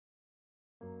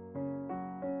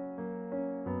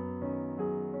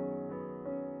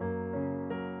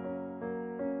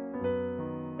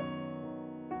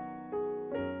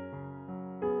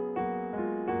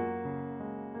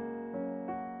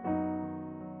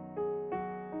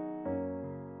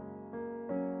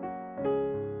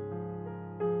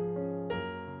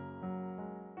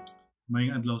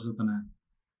Mayong adlaw sa tanan.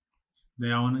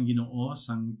 Dayawan ang Ginoo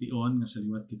sang tion nga sa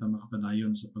liwat kita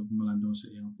makapadayon sa pagmalandong sa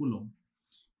iyang pulong.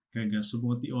 Kay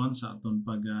subong tion sa aton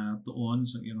pagtuon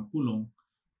sa iyang pulong,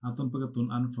 aton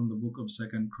pagtun-an from the book of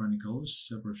 2 Chronicles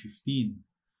chapter 15.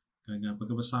 Kay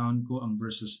pagkabasahon ko ang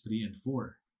verses 3 and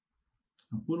 4.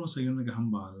 Ang pulong sa iyong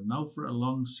nagahambal, now for a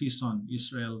long season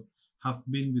Israel hath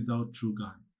been without true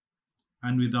God,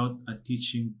 and without a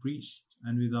teaching priest,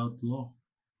 and without law.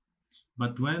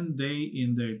 But when they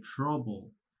in their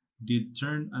trouble did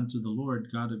turn unto the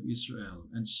Lord God of Israel,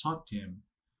 and sought him,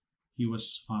 he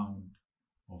was found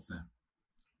of them.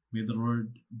 May the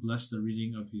Lord bless the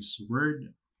reading of his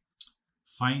word,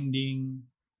 finding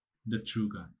the true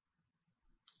God.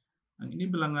 Ang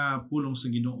inibilang nga pulong sa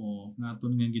Ginoo nga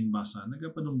aton nga ginbasa,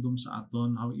 nagapanumdum sa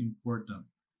aton how important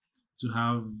to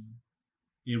have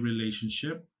a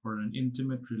relationship or an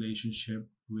intimate relationship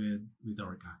with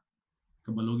our God.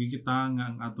 Kabalogi kita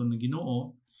nga ang aton nga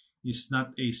Ginoo is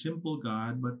not a simple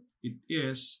God, but it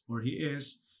is, or He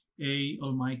is, a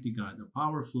almighty God, a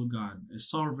powerful God, a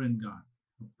sovereign God,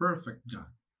 a perfect God.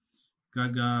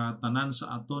 Kaga tanan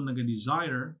sa aton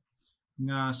naga-desire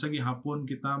nga sa gihapon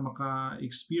kita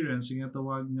maka-experience nga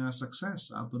tawag nga success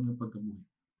sa aton nga pagkabuhi.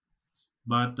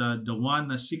 But the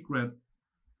one na secret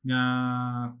nga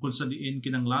kung sa diin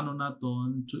kinanglanon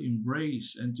naton to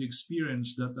embrace and to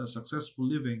experience that successful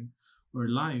living or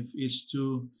life is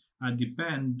to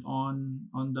depend on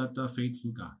that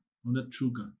faithful God, on that true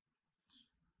God.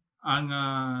 Ang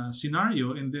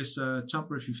scenario in this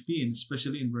chapter 15,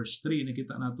 especially in verse 3,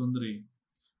 nakita natin dre,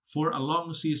 for a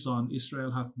long season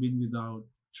Israel hath been without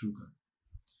true God.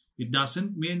 It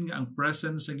doesn't mean nga ang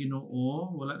presence sa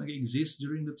Ginoo wala nag-exist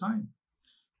during the time.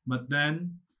 But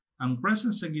then, ang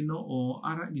presence sa Ginoo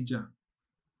ara gidya.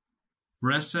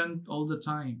 Present all the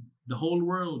time. The whole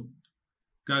world.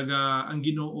 Kaga ang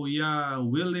Ginoo ya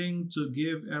willing to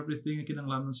give everything ang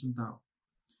kinanglanon sa tao.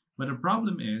 But the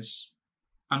problem is,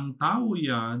 ang tao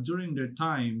ya during their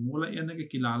time, wala yan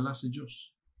nagkakilala sa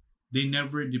Diyos. They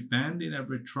never depend, they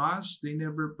never trust, they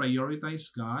never prioritize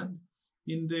God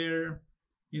in their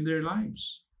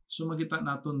lives. So makita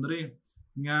naton dre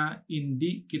nga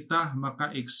hindi kita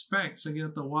maka-expect sa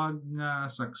ginatawag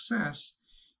nga success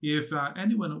if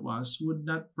any one of us would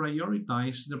not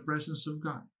prioritize the presence of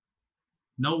God.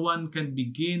 No one can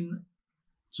begin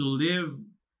to live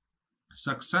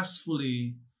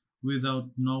successfully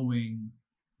without knowing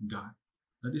God.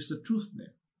 That is the truth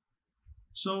there.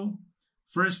 So,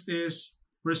 first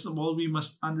of all, we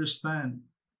must understand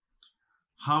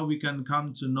how we can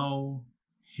come to know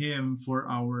Him for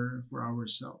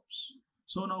ourselves.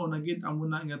 So, nauna gid amo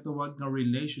na nga tawag nga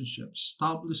relationship,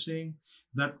 establishing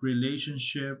that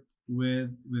relationship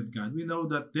with God. We know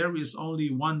that there is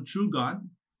only one true God,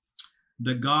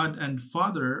 the God and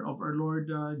Father of our Lord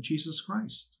Jesus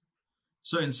Christ.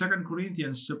 So in 2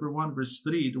 Corinthians chapter 1 verse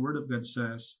 3, the Word of God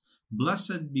says,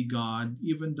 "Blessed be God,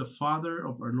 even the Father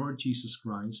of our Lord Jesus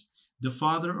Christ, the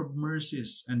Father of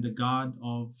mercies and the God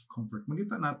of comfort."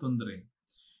 Magita naton dre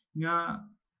nga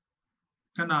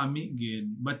kanami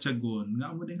gid batyagon nga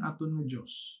amo ding aton nga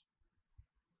Dios.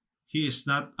 He is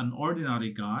not an ordinary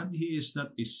God, He is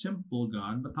not a simple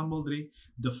God, but humble dre,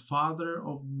 the Father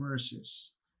of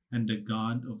mercies and the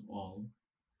God of all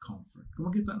comfort. Kung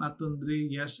makita natin dre,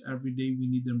 yes, every day we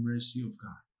need the mercy of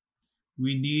God.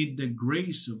 We need the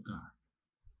grace of God.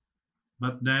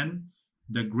 But then,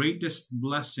 the greatest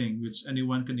blessing which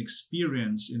anyone can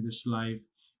experience in this life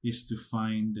is to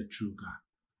find the true God.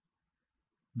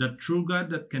 The true God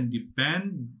that can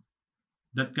defend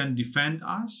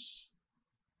us.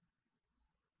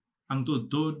 Ang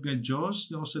tudtod nga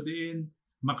Diyos, nga sabihin,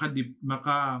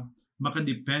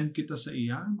 makadepend kita sa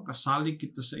iya, makasalig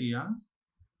kita sa iya.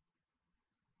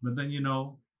 But then,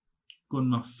 kung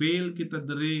ma-fail kita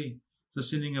dere sa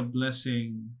sining a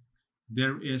blessing,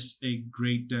 there is a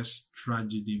greatest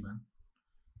tragedy, man.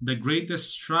 The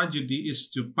greatest tragedy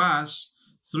is to pass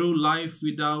through life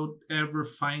without ever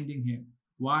finding Him.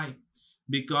 Why?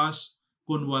 Because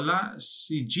kung wala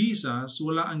si Jesus,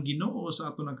 wala ang Ginoo sa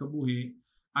aton nga kabuhi,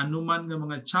 anuman nga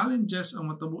mga challenges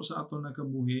ang matabo sa aton nga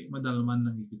kabuhi, madalman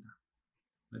lang kita.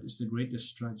 That is the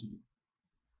greatest tragedy.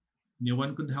 No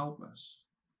one could help us.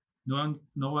 No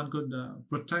one could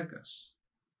protect us.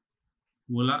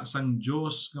 Wala sang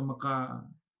Diyos nga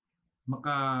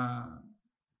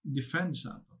maka-defend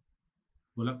sa ato.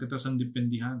 Wala kita sang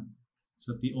dependihan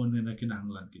sa tion na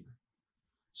kinahanglan kita.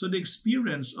 So the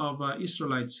experience of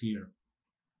Israelites here,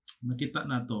 makita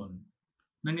naton,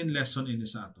 nangin lesson ini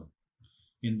sa ato.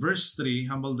 In verse 3,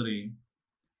 humble 3,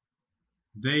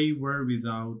 they were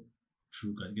without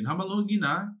true God. Ginhamalogi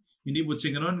na, Hindi po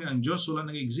singanon nga ang Diyos wala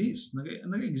nag-exist.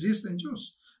 Nag-exist ang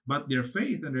Diyos. But their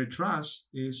faith and their trust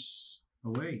is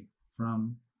away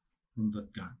from that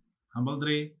God. Humble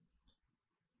Dre,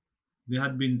 they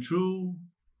had been through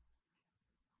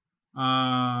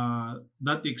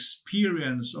that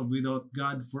experience of without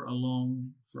God for a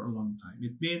long time.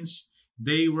 It means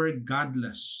they were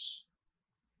godless.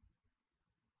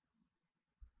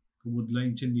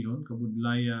 Kabudlay intindihon,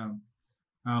 kabudlay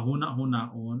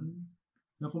huna-hunaon,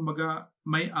 na kumbaga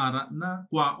may ara na,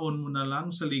 kwaon mo na lang,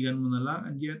 saligan mo na lang,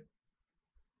 and yet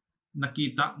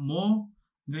nakita mo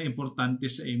nga importante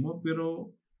sa imo,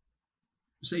 pero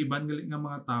sa iban galing nga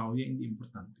mga tao, yan hindi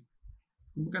importante.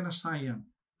 Kumbaga nasayang.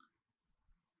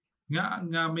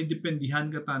 Nga may dependihan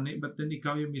ka tani, but then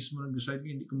ikaw yung mismo nag-decide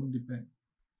hindi ka mag-depend.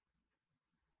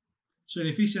 So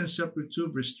in Ephesians chapter 2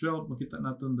 verse 12, makita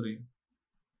natin rin,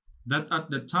 that at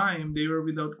the time they were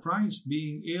without Christ,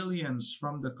 being aliens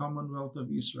from the commonwealth of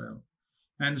Israel,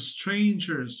 and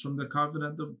strangers from the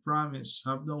covenant of promise,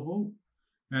 have no hope,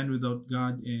 and without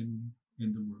God in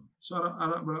the world. So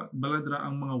baladra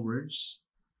ang mga words,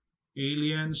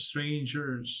 aliens,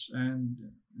 strangers,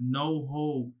 and no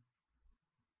hope.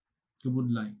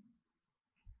 Kabudlay.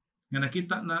 Nga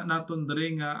nakita na naton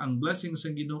diri nga ang blessing sa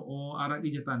Ginoo ara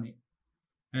ijatani,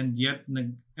 and yet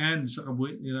nag-end sa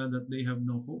kabuhit nila that they have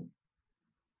no hope.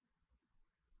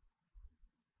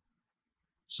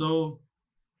 So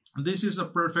this is a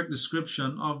perfect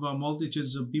description of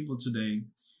multitudes of people today.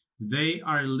 They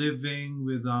are living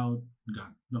without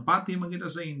God. Napati man kita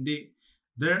sa hindi.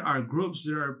 There are groups,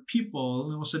 there are people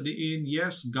nga sa diin,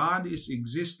 yes, God is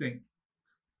existing.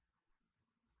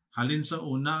 Halin sa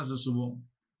una sa subong.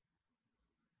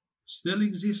 Still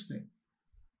existing.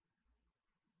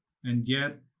 And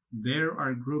yet, there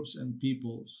are groups and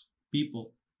people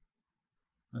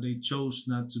that they chose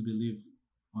not to believe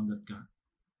on that God.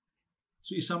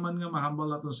 So isa man nga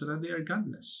mahambal natin sila, they are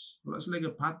godless. Wala sila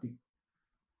gapati.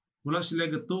 Wala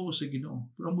sila gatuo sa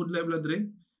Ginoo. Pero ang budlay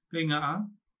bladre, kay nga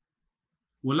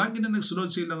wala gina nagsunod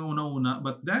sila ng una-una,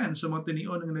 but then sa mga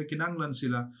tinion nga nagkinanglan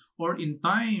sila, or in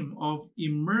time of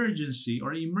emergencies,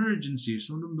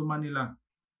 sumdumduman nila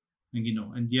ng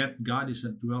Ginoo. And yet God is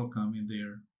not welcome in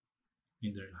their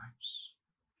lives.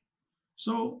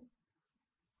 So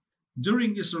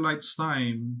during Israelites'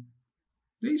 time,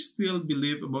 they still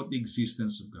believe about the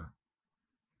existence of God,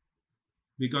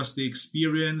 because they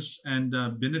experienced and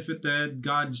benefited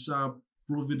God's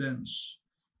providence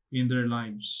in their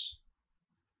lives.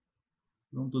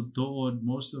 From totoo,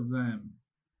 most of them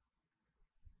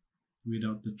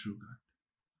without the true God.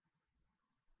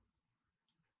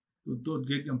 Totoo,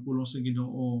 gayud ang pulong sa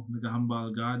Ginoo,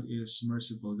 nagahambal, God is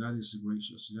merciful, God is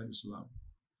gracious, God is love.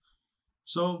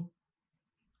 So,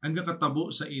 ang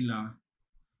kakatabo sa ila,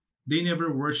 they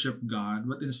never worship God,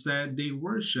 but instead they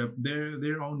worship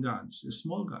their own gods, the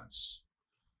small gods.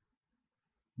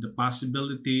 The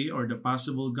possibility or the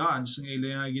possible gods ng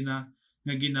ila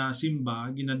nga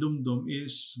ginasimba, ginadumdum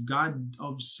is God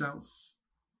of self.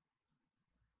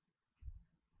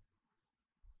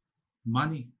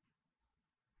 Money,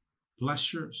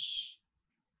 pleasures,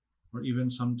 or even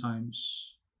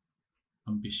sometimes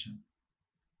ambition.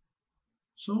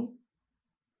 So,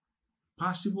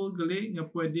 possible gali nga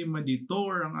pwede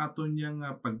ma-detour ang aton niyang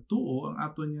pagtuo, ang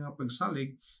aton niyang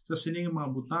pagsalig sa sining mga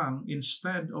butang,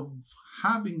 instead of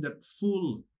having that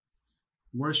full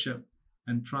worship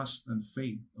and trust and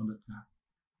faith on that God.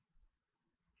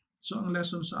 So ang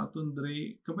lesson sa aton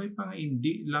dre, kabay pa nga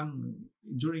hindi lang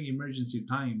during emergency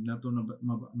time nato na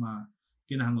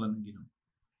kinahanglan ng Ginoo,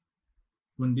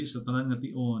 kundi sa tanan nga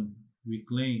tion, we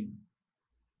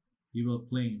will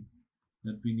claim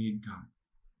that we need God.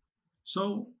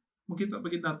 So makita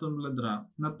pagid naton bladra,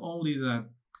 not only that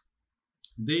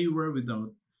they were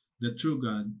without the true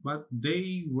God, but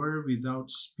they were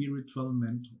without spiritual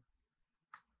mentor.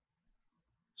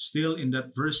 Still in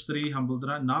that verse 3,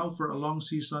 Hambaldra, now for a long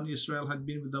season Israel had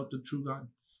been without the true God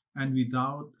and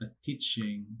without a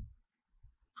teaching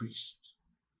priest.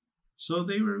 So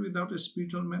they were without a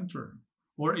spiritual mentor.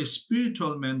 Or a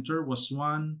spiritual mentor was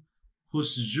one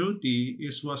whose duty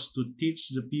was to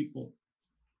teach the people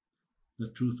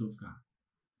the truth of God.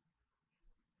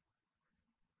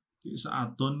 Sa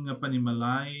aton nga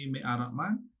panimalay may ara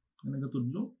man nga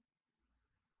nagatudlo.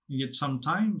 Yet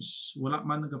sometimes, wala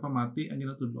man nagapamati ang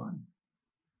ginatudloan.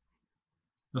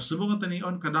 Nasubong ang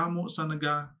tanion, kadamo sa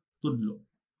nagatudlo.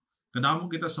 Kadamo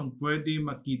kita sa pwede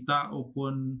makita o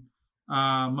kung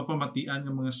mapamatian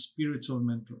ng mga spiritual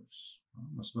mentors.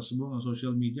 Mas pasubong ang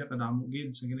social media, kadamo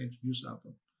gid sa gina-introduce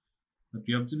ato. But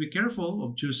you have to be careful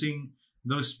of choosing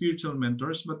those spiritual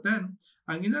mentors. But then,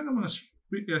 ang ilang mga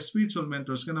spiritual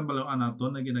mentors nga nabalaan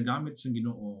naton na ginagamit sa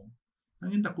Ginoo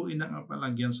ang indako ina nga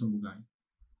palagyan sa bugay.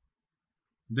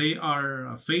 They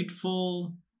are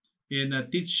faithful in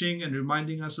teaching and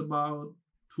reminding us about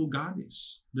who God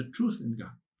is, the truth in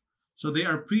God. So they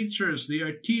are preachers, they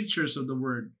are teachers of the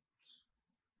word.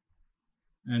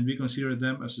 And we consider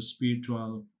them as a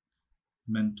spiritual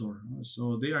mentor.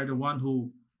 So they are the one who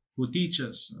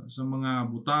teaches sa mga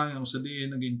butang ang sa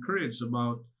diin nag-encourage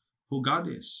about who God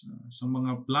is, sa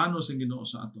mga plano sa Ginoo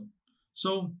sa aton.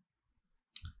 So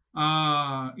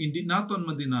hindi naton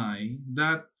ma-deny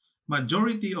that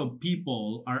majority of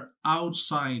people are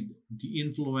outside the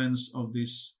influence of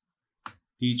these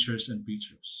teachers and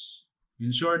preachers.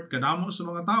 In short, kadamo sa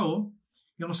mga tao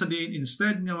yung sa diin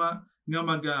instead nga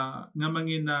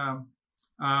mangin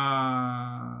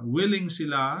willing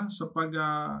sila sa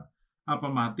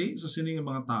pamati sa sining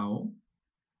mga tao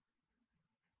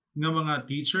nga mga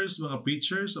teachers, mga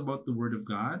preachers about the word of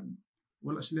God,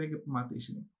 wala sila pamati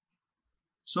sila.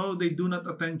 So they do not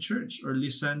attend church or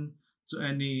listen to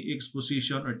any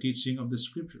exposition or teaching of the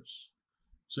scriptures.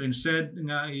 So instead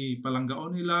nga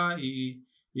ipalanggaon nila,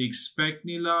 i-expect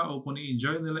nila o kung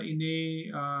i-enjoy nila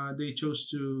ini, they chose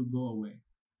to go away.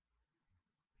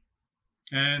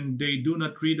 And they do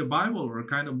not read the Bible or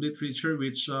kind of literature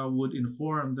which would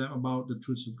inform them about the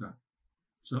truths of God.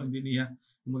 So hindi niya,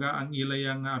 ang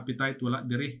ilayang appetite wala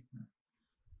diri.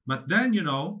 But then,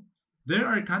 there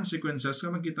are consequences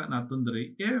nga makita natin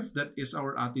diri if that is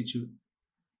our attitude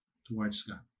towards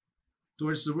God,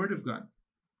 towards the Word of God.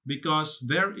 Because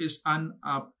there is an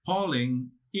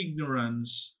appalling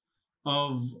ignorance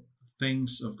of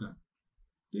things of God.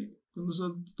 Kung sa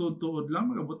tuod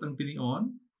lang, magabot ang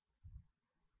tinion,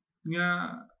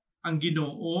 nga ang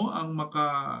Ginoo ang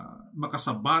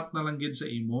makasabat na lang gid sa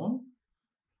imo,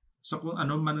 sa kung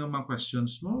ano man ang mga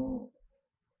questions mo,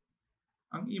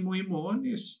 ang imo-himoon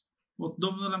is,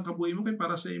 utdom na lang kabuhi mo kay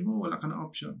para sa imo, wala ka na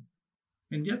option.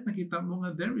 And yet, nakita mo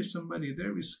nga, there is somebody,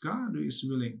 there is God who is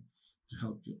willing to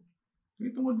help you.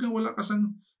 Kaya tungod nga, wala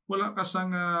kasang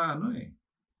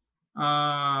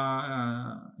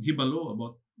hibalo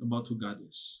about who God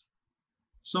is.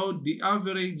 So, the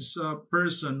average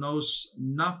person knows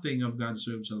nothing of God's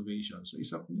way of salvation. So,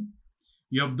 isa po niya.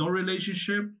 You have no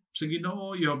relationship sa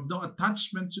Ginoo, you have no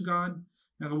attachment to God,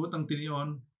 nakabutang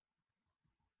tinion,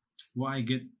 why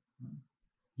get?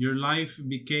 Your life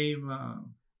became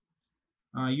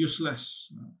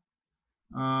useless.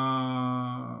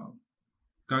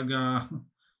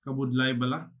 Kabudlay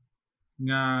bala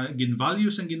nga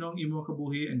ginvalues ang Ginoong imo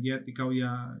kabuhi and yet ikaw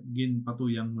ya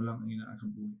ginpatuyang mo lang ang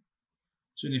inaakabuhi.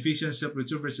 So in Ephesians chapter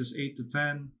 2 verses 8 to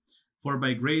 10, for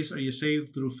by grace are you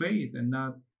saved through faith and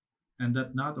that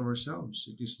not of ourselves,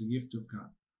 it is the gift of God,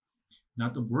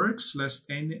 not of works, lest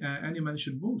any man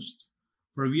should boast.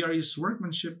 For we are his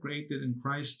workmanship, created in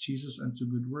Christ Jesus unto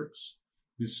good works,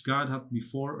 which God hath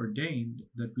before ordained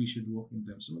that we should walk in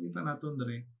them. So makita natin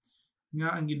dere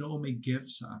nga ang Ginoo may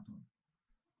gift sa aton.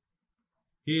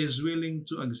 He is willing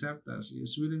to accept us. He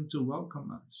is willing to welcome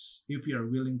us if we are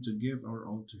willing to give our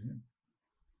all to Him.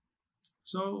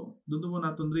 So, doon mo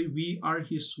natin dere, we are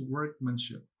his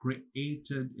workmanship,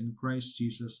 created in Christ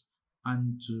Jesus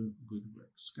unto good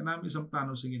works. Kanami isang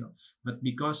plano sa Ginoo. But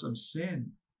because of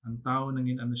sin, ang tao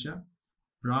nangin siya?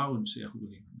 Proud siya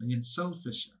huling. Nangin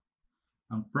selfish siya.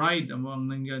 Ang pride ang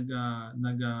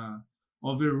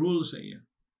overrule sa iya.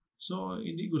 So,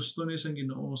 hindi gusto niya sa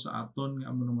Ginoo sa aton nga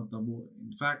amo na matabo.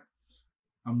 In fact,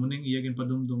 amo ning iya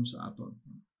ginpadumdum sa aton.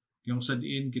 Kung sa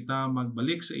diin kita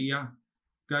magbalik sa iya,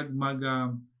 kag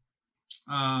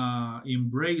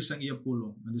embrace ang iya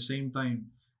pulong. At the same time,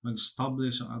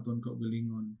 mag-establish ang aton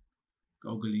kaugalingon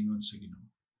sa Ginoo.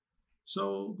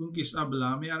 So, kung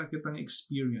kisabla, may ara kitang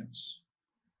experience.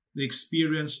 The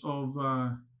experience of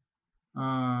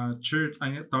church,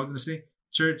 ang tawag na siya,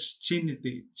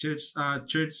 churchianity.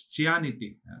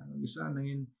 Isa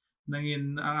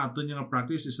nangin ang aton yung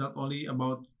practice is not only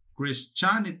about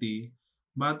Christianity,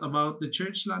 but about the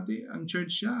church lati. Ang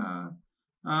church siya,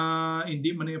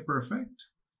 hindi man niya perfect.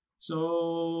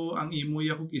 So, ang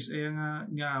imuya ko kisaya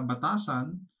nga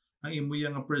batasan, ang imuya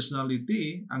nga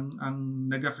personality, ang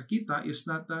nagakakita is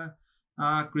not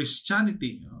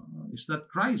Christianity, is not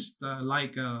Christ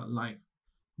like life,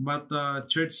 but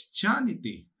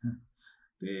churchianity.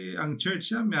 Ang church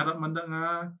siya, may harap man da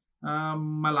nga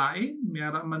malain, may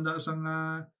harap man da sang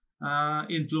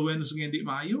influence nga hindi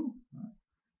maayo.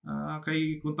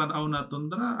 Kay kung tanaw naton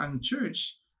dra, ang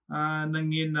church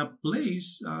nangin na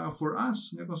place for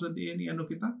us nga kung sa diin ano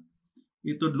kita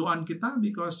itudluan kita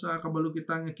because kabalo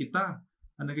kita nga kita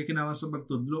ang nagkakinalan sa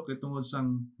pagtudlo kay tungod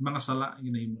sang mga sala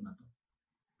ginahimo nato.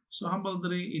 So humble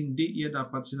diri hindi iya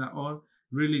dapat sina or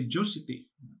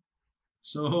religiosity.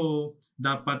 So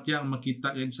dapat yang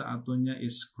makita gid sa aton niya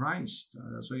is Christ.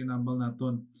 That's why humble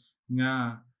naton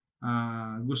nga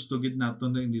gusto gid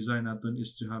naton ang desire naton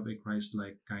is to have a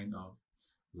Christ-like kind of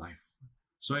life.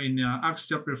 So in Acts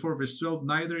chapter 4 verse 12,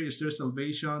 neither is there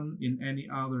salvation in any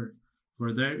other,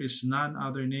 for there is none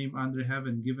other name under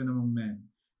heaven given among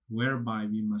men whereby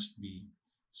we must be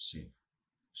saved.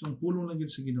 So ang pulong lang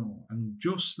gid sa Ginoo, ang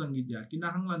Dios lang gid ya,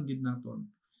 kinahanglan gid naton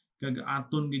kag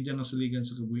aton gid yang nasaligan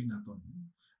sa kabuhi naton.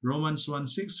 Romans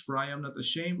 1:6, for I am not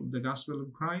ashamed of the gospel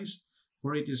of Christ,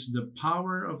 for it is the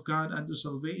power of God unto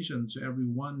salvation to every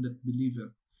one that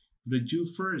believeth, to the Jew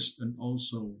first and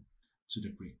also to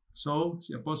the Greek. So,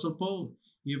 si Apostle Paul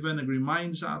even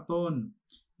nag-remind sa aton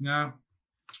nga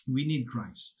we need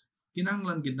Christ.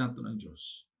 Kinahanglan gid naton ang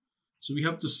Dios. So we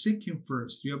have to seek Him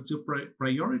first. We have to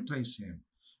prioritize Him.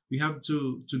 We have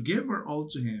to give our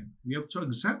all to Him. We have to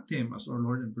accept Him as our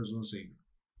Lord and personal Savior.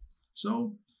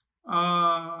 So,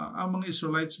 ang mga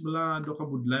Israelites bala do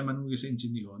kabudlay man sa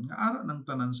insinihon nga ara ng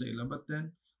tanan sa ila, but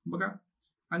then kumbaga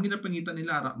ang ginapangita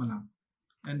nila ara man lang.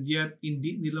 And yet,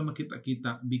 hindi nila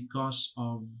makita-kita because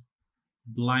of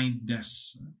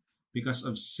blindness. Because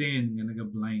of sin nga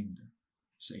nag-blind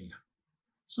sa ila.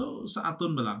 So, sa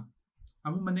aton ba lang,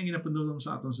 amo man yung ginapandulong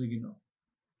sa aton sa Ginoo.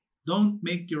 Don't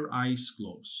make your eyes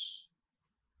close.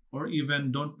 Or even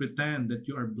don't pretend that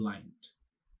you are blind.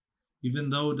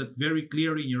 Even though that very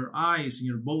clear in your eyes, in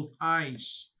your both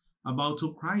eyes, about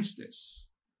who Christ is,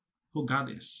 who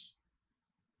God is.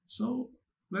 So,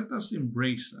 let us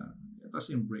embrace.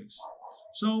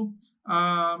 So,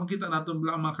 makita natin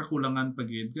ang mga kakulangan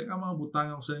pagid. Kaya ang mga butang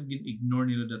ako sa ignore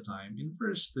nila that time. In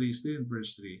verse 3, still in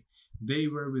verse 3, they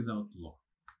were without law.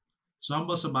 So,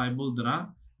 humble sa Bible,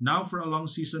 dara, now for a long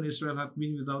season Israel hath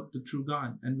been without the true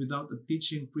God, and without a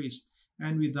teaching priest,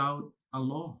 and without a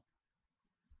law.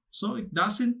 So, it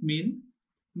doesn't mean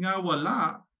nga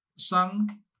wala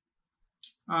sang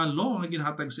law nga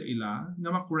ginhatag sa ila, nga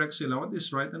makorek sila what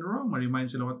is right and wrong, ma-remind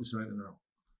sila what is right and wrong.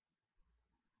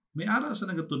 May ara sa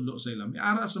nagatudlo sa ila, may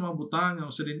ara sa mga butang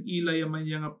nga sa din ilay man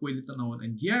yang nga pwede tanawon,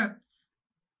 and yet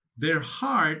their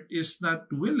heart is not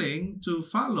willing to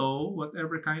follow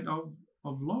whatever kind of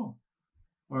law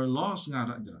or laws nga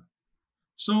ara dira.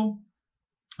 So,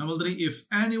 if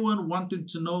anyone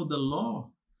wanted to know the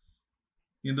law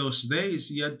in those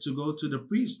days, he had to go to the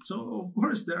priest. So, of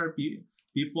course, there are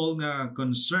people nga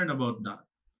concerned about that.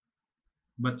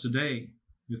 But today,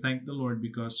 we thank the Lord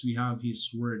because we have His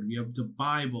Word. We have the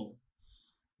Bible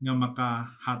nga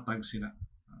makahatag sina.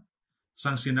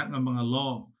 Sang sina nga mga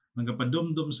law,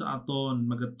 magapadumdum sa aton,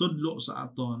 magatudlo sa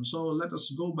aton. So, let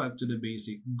us go back to the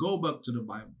basic. Go back to the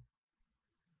Bible.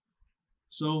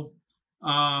 So,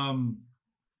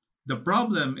 the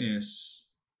problem is,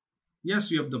 yes,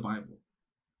 we have the Bible.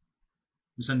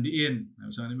 Bisan diin,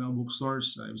 bisan mga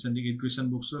bookstores, bisan diin Christian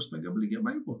bookstores, nagabalik yung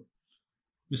Bible.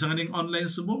 Bisan nga online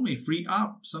subong may free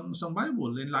app sang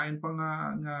Bible, lain pa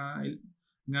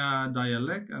nga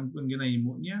dialect ang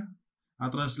ginahimo niya,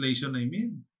 translation I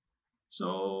mean.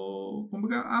 So,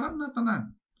 kumbaga aral na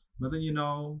tanan. But then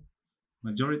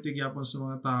majority gyapon sa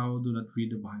mga tao do not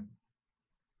read the Bible.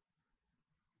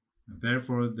 And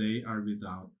therefore they are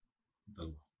without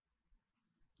the law.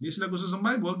 Hindi sila gusto sa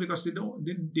Bible because they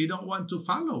don't want to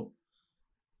follow.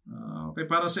 Okay,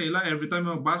 para sa ila, every time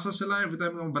magbasa sila, every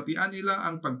time mabatian nila,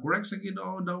 ang pag-correct sa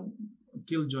Ginoo daw,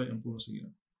 killjoy ang puro sa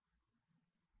Ginoo.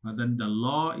 But then the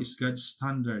law is God's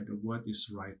standard of what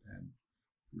is right and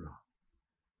wrong.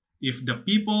 If the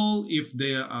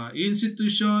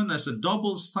institution has a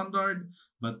double standard,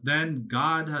 but then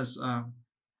God has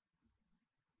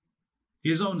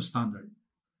His own standard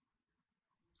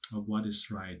of what is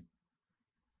right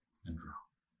and wrong.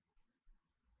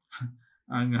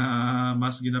 Ang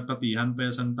mas ginapatihan pa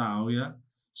sang tao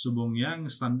subong yang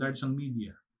standard sang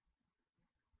media.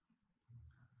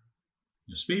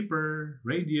 Newspaper,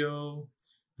 radio,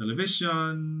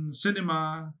 television,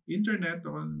 cinema, internet,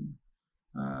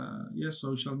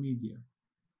 social media.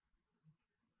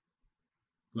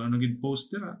 Kung ano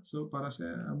gin-post nila, so para sa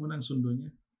amo nang sundo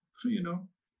niya. So,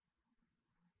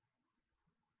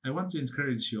 I want to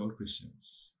encourage you all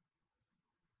Christians.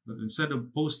 But instead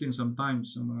of posting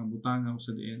sometimes ang mga butanga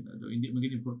sa diin, hindi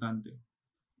maging importante,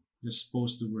 just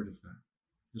post the Word of God.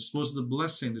 Just post the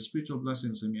blessing, the spiritual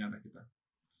blessing sa miyara kita.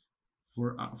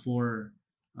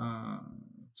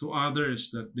 To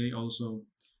others that they also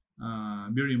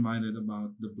be reminded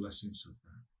about the blessings of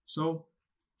God. So,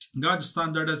 God's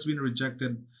standard has been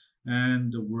rejected and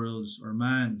the world's or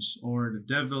man's or the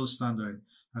devil's standard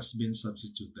has been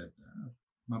substituted.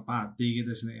 Mapati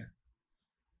kita siya.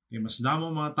 Mas damo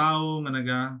mga tao nga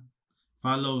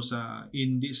naga-follow sa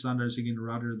hindi standards again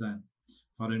rather than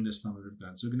following the standard of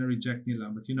God. So, gina-reject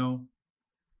nila. But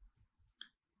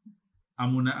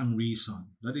amo na ang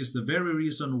reason. That is the very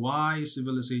reason why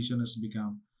civilization has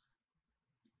become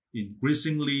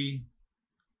increasingly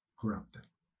corrupted.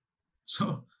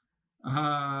 So,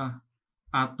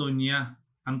 ato niya,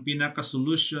 ang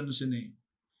pinaka-solution sini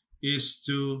is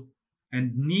to,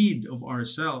 and need of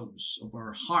ourselves, of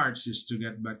our hearts, is to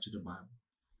get back to the Bible.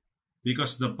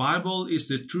 Because the Bible is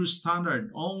the true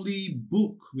standard, only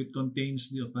book which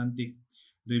contains the authentic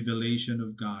revelation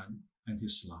of God and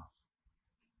His love.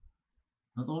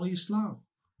 Not only His love,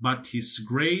 but His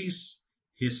grace,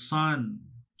 His Son,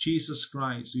 Jesus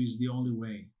Christ, who is the only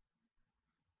way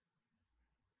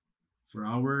for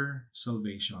our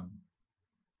salvation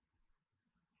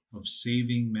of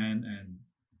saving man and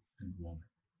woman.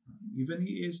 Even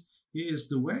He is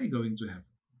the way going to heaven.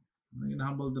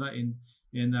 Humble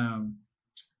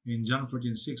in John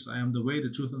 14:6, I am the way, the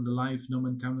truth, and the life. No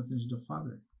man cometh into the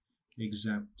Father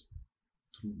except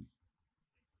through me.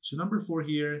 So number 4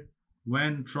 here,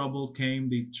 when trouble came,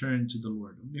 they turned to the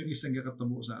Lord. Yung isang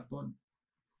kakatabo sa aton.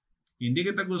 Hindi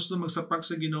kita gusto magsapak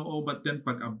sa Ginoo, but then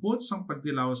pag-abot sang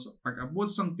pagtilaw, pag-abot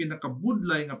sang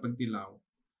pinakabudlay nga pagtilaw,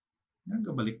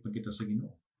 nagabalik pa kita sa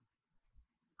Ginoo.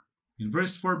 In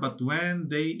verse 4, but when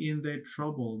they in their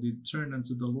trouble did turn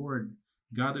unto the Lord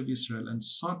God of Israel and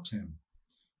sought Him,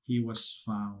 He was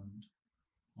found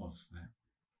of them.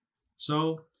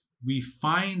 So, we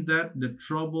find that the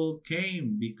trouble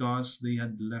came because they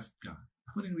had left God.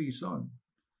 Ano yung reason?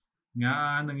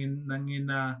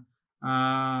 Nga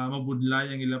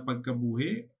mabudlay ang ila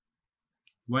pagkabuhi.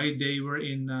 Why they were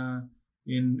in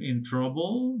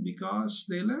trouble? Because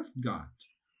they left God.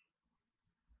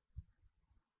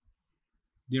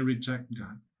 They reject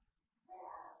God.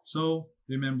 So,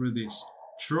 remember this.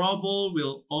 Trouble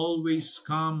will always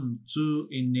come to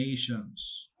a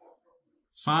nations,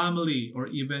 family, or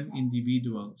even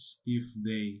individuals if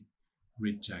they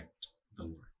reject the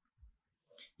Lord.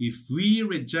 If we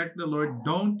reject the Lord,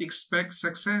 don't expect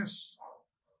success.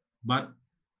 But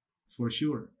for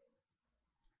sure,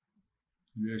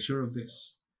 we are sure of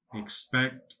this.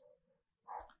 Expect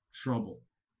trouble.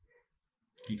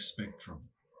 Expect trouble.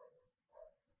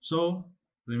 So,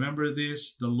 remember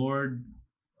this, the Lord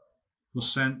who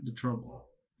sent the trouble,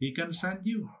 He can send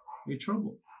you a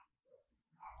trouble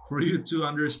for you to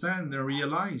understand and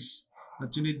realize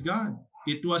that you need God.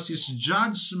 It was His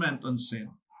judgment on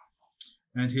sin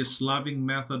and His loving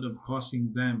method of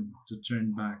causing them to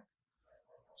turn back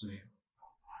to Him.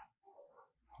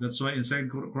 That's why in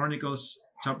 2 Chronicles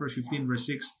chapter 15 verse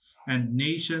 6, and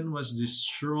nation was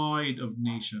destroyed of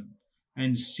nation,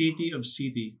 and city of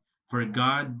city, for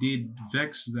God did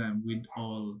vex them with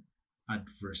all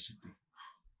adversity.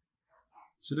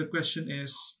 So the question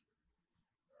is,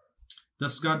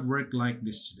 does God work like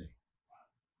this today?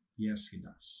 Yes, He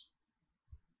does.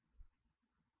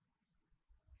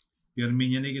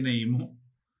 Pirmi niya na ginahimo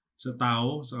sa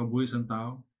tao, sa kabuhi sa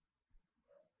tao.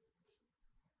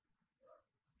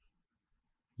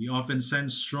 He often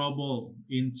sends trouble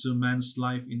into man's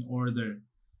life in order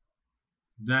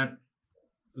that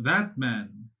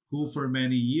man who for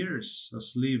many years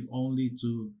has lived only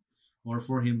to or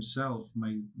for himself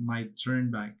might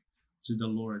turn back to the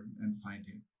Lord and find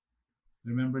Him.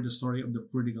 Remember the story of the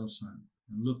prodigal son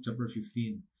in Luke chapter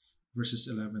 15, verses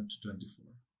 11 to 24.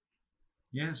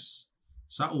 Yes,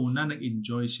 sa una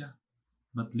nag-enjoy siya,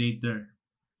 but later,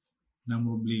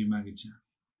 namroblema siya.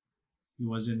 He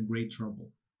was in great trouble.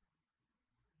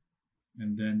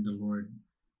 And then the Lord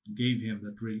gave him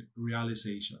that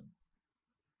realization.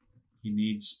 He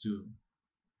needs to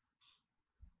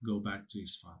go back to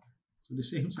his father. So the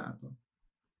same sa ato.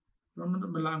 Pero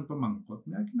malaang pamangkot,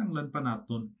 nga kinanglan pa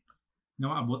naton nga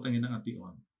maabot ang inang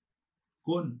ation.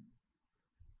 Kun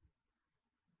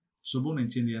subong na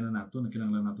intindihan na nato, na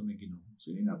kinanglan nato ng Ginoo.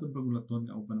 So hindi natin pagulaton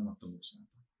nga upan na matulog sa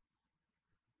ato.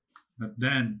 But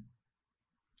then,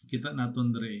 kita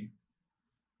naton dre,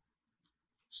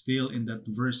 still in that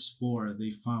verse 4,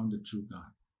 they found the true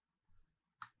God.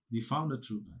 They found the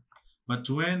true God. But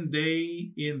when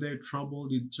they, in their trouble,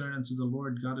 did turn unto the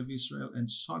Lord God of Israel and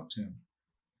sought Him,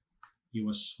 He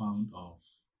was found of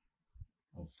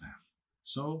them.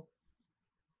 So,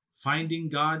 finding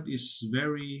God is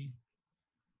very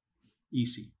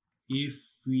easy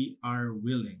if we are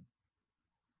willing.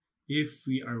 If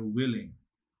we are willing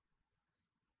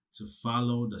to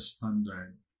follow the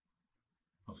standard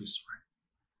of His Word.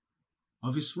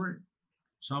 Of His Word.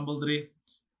 Sample 3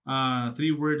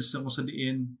 words na ko sa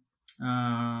diin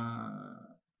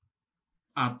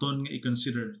aton nga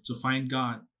i-consider to find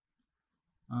God.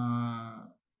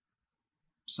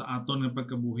 sa aton nga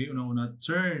pagkabuhi, una-una,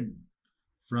 turn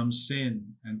from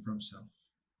sin and from self.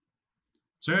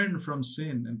 Turn from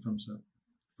sin and from self.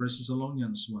 1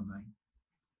 Thessalonians 1:9.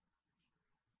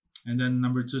 And then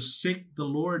number 2, seek the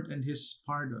Lord and His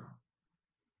pardon.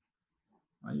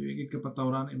 Ayaw igid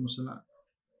kapatawran imo sala.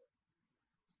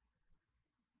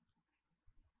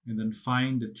 And then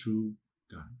find the true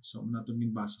God. So, muna itong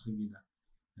ginbasa kagina.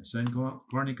 And 2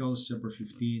 Chronicles chapter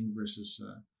 15 verses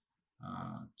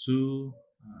 2,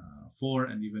 4,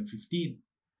 and even 15.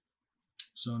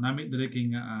 So, namit dali kay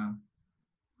nga ang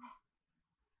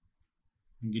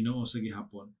Ginoo sa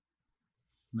gihapon.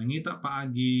 Nangita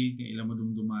paagi kay ilang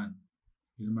madumduman.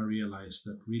 Ilang ma-realize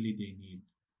that really they need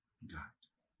God.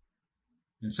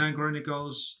 In 2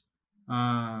 Chronicles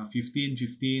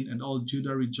 15:15, and all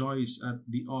Judah rejoiced at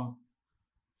the oath,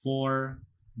 for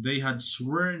they had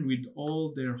sworn with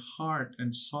all their heart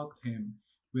and sought him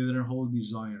with their whole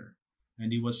desire.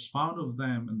 And he was found of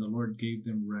them, and the Lord gave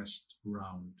them rest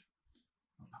round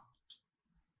about.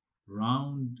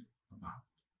 Round about.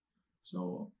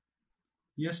 So,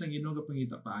 yes, ang Ginoo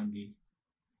pangita paagi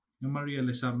nga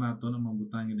ma-realisar nato ang mga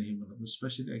butang nga nahimo nato,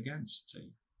 especially against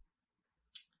say.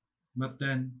 But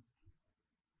then,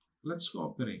 let's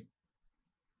cooperate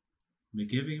by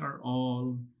giving our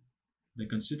all,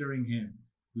 by considering Him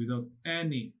without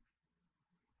any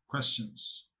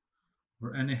questions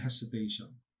or any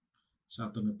hesitation sa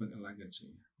aton nga pag-alagad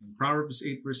sa iya. In Proverbs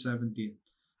 8 verse 17,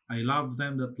 I love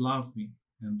them that love me,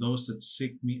 and those that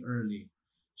seek me early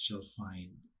shall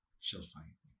find me.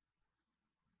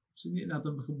 So hindi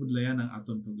natin makabudlayan ang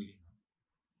aton paglingon.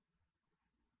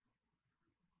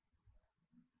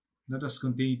 Let us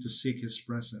continue to seek His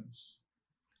presence,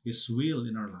 His will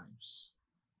in our lives.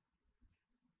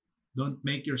 Don't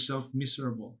make yourself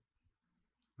miserable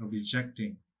of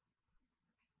rejecting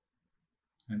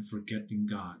and forgetting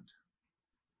God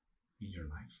in your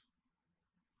life.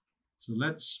 So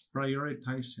let's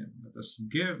prioritize Him. Let us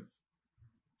give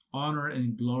honor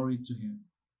and glory to Him.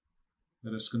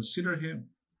 Let us consider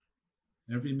Him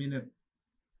every minute,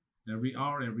 every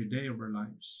hour, every day of our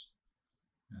lives.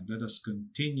 And let us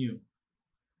continue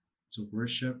to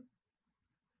worship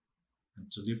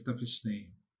and to lift up His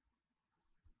name.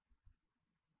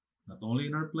 Not only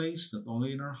in our place, not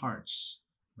only in our hearts,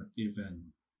 but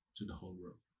even to the whole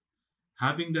world.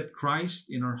 Having that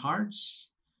Christ in our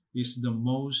hearts is the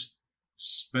most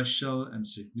special and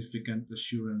significant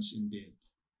assurance indeed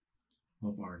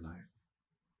of our life.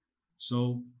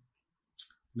 So,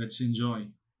 let's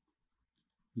enjoy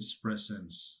His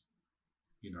presence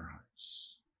in our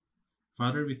hearts.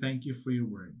 Father, we thank You for Your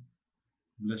word.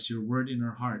 Bless Your word in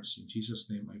our hearts. In Jesus'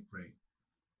 name I pray.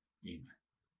 Amen.